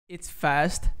It's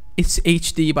fast. It's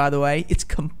HD, by the way. It's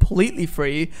completely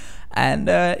free, and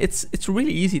it's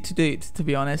really easy to do, to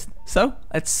be honest. So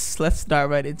let's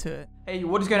dive right into it. Hey,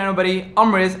 what is going on, everybody?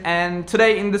 I'm Riz, and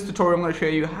today in this tutorial I'm going to show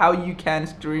you how you can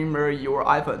streamer your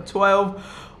iPhone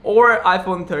 12 or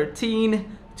iPhone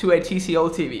 13 to a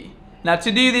TCL TV. Now,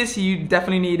 to do this, you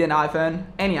definitely need an iPhone,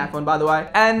 any iPhone by the way,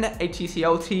 and a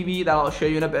TCL TV that I'll show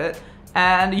you in a bit,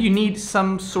 and you need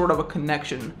some sort of a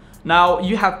connection. Now,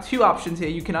 you have two options here.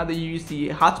 You can either use the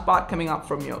hotspot coming up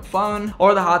from your phone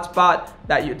or the hotspot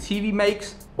that your TV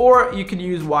makes, or you can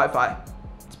use Wi-Fi.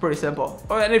 It's pretty simple.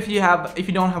 And if you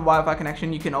don't have Wi-Fi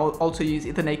connection, you can also use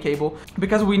Ethernet cable,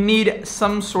 because we need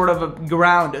some sort of a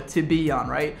ground to be on,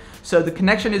 right? So the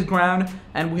connection is ground,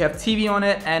 and we have TV on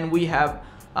it, and we have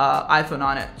iPhone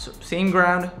on it. So same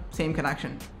ground, same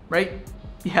connection, right?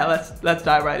 Yeah, let's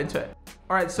dive right into it.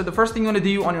 All right, so the first thing you want to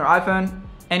do on your iPhone,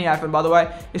 any iPhone by the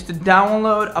way, is to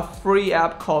download a free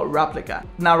app called Replica.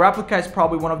 Now, Replica is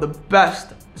probably one of the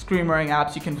best streaming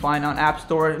apps you can find on App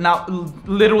Store. Now,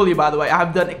 literally, by the way, I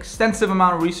have done extensive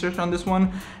amount of research on this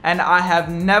one, and I've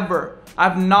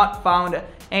not found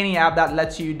any app that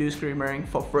lets you do streaming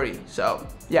for free. So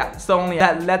yeah, it's the only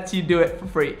app that lets you do it for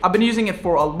free. I've been using it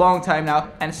for a long time now,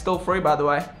 and it's still free, by the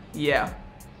way. Yeah,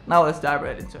 now let's dive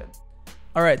right into it.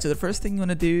 Alright, so the first thing you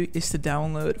want to do is to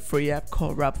download a free app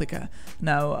called Replica.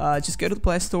 Now, just go to the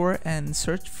Play Store and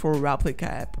search for Replica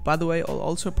app. By the way, I'll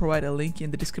also provide a link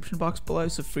in the description box below,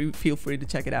 so feel free to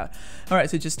check it out. Alright,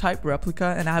 so just type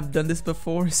Replica, and I have done this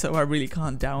before, so I really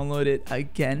can't download it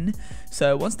again.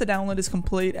 So once the download is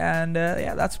complete, and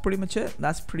yeah, that's pretty much it.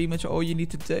 That's pretty much all you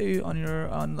need to do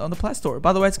on the Play Store.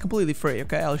 By the way, it's completely free,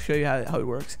 okay? I'll show you how it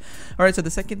works. Alright, so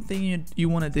the second thing you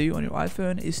want to do on your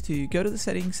iPhone is to go to the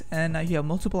settings, and you have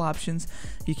multiple options.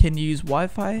 You can use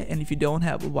Wi-Fi, and if you don't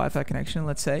have a Wi-Fi connection,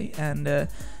 let's say, and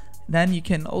then you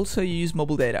can also use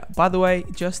mobile data. By the way,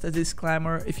 just a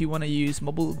disclaimer, if you want to use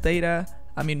mobile data,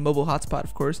 I mean mobile hotspot,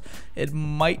 of course, it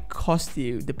might cost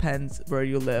you, depends where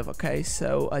you live, okay?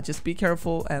 So just be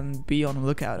careful and be on the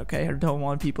lookout, okay? I don't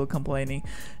want people complaining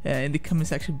in the comment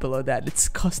section below that it's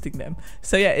costing them.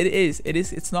 So yeah,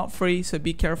 it's not free, so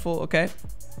be careful, okay?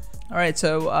 Alright,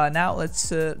 so now let's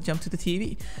jump to the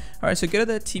TV. Alright, so go to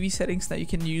the TV settings. Now you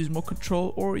can use more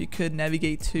control, or you could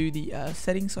navigate to the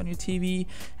settings on your TV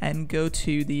and go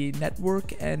to the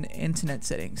network and internet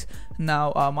settings.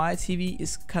 Now my TV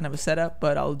is kind of a setup,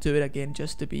 but I'll do it again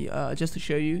just to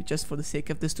show you, just for the sake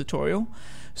of this tutorial.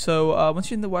 So once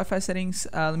you're in the Wi-Fi settings,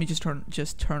 let me just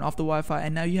turn off the Wi-Fi,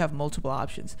 and now you have multiple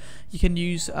options. You can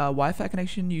use Wi-Fi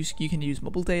connection. You can use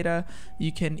mobile data.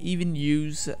 You can even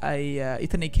use a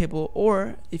Ethernet cable,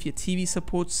 or if your TV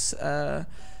supports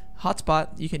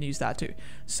hotspot, you can use that too.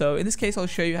 So in this case, I'll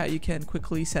show you how you can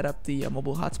quickly set up the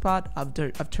mobile hotspot.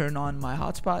 I've turned on my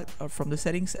hotspot from the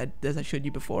settings as I showed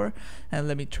you before, and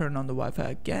let me turn on the Wi-Fi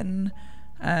again,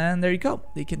 and there you go.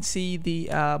 You can see the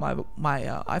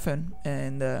my iPhone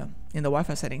in the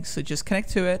Wi-Fi settings. So just connect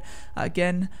to it.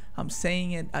 Again, I'm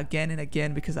saying it again and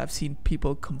again because I've seen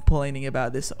people complaining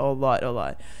about this a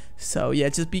lot. So yeah,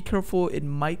 just be careful. It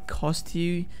might cost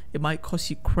you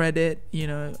credit, you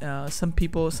know. Some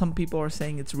people are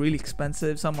saying it's really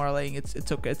expensive, some are saying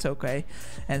it's okay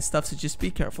and stuff. So just be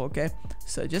careful, okay?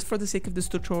 So just for the sake of this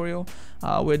tutorial,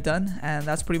 we're done, and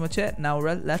that's pretty much it. Now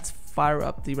let's fire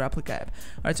up the Replica app.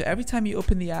 Alright, so every time you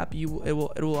open the app, it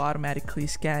will automatically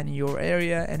scan your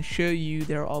area and show you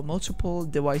there are multiple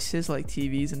devices like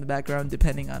TVs in the background,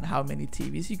 depending on how many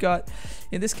TVs you got.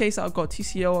 In this case, I've got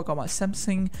TCL, I got my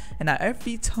Samsung, and now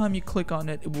every time you click on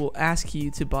it, it will ask you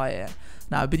to buy it.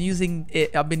 Now I've been using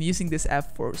this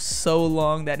app for so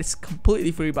long that it's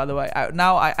completely free, by the way.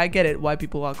 I get it why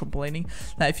people are complaining.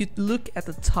 Now if you look at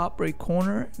the top right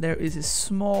corner, there is a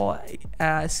small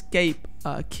escape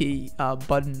key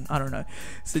button, I don't know,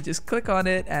 so just click on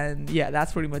it, and yeah,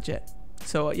 that's pretty much it.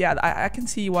 So yeah, I can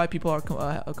see why people are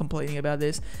complaining about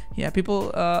this. Yeah,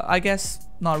 people I guess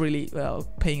not really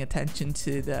paying attention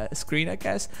to the screen, I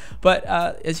guess, but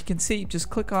as you can see, just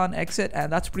click on exit,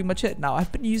 and that's pretty much it. Now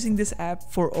I've been using this app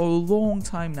for a long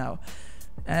time now,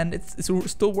 and it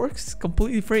still works. It's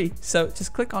completely free. So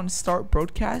just click on start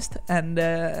broadcast, and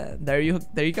there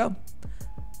you go.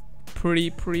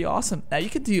 Pretty awesome. Now you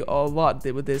can do a lot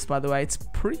with this, by the way.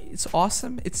 It's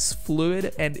awesome, it's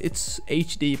fluid, and it's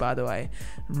HD, by the way,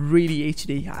 really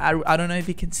HD. I don't know if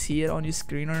you can see it on your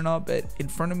screen or not, but in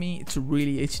front of me it's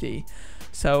really HD.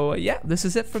 So yeah, this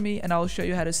is it for me, and I'll show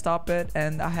you how to stop it,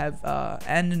 and I have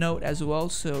end note as well,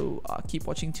 so keep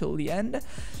watching till the end.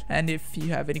 And if you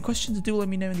have any questions, do let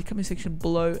me know in the comment section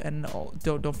below, and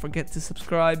don't forget to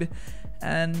subscribe.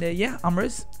 And yeah, I'm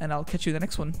Riz, and I'll catch you in the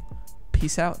next one.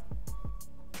 Peace out.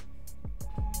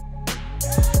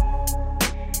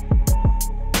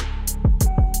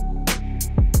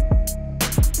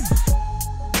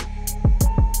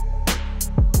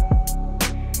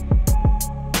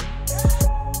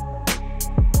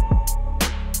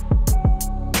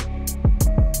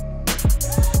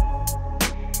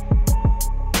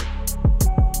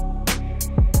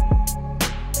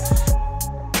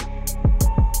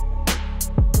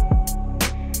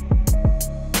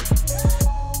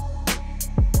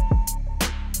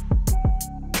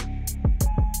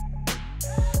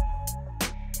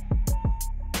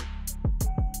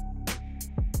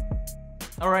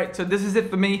 Alright, so this is it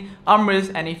for me. I'm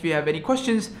Riz, and if you have any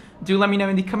questions, do let me know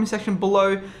in the comment section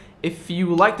below. If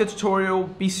you like the tutorial,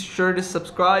 be sure to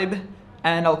subscribe,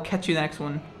 and I'll catch you in the next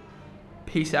one.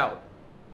 Peace out.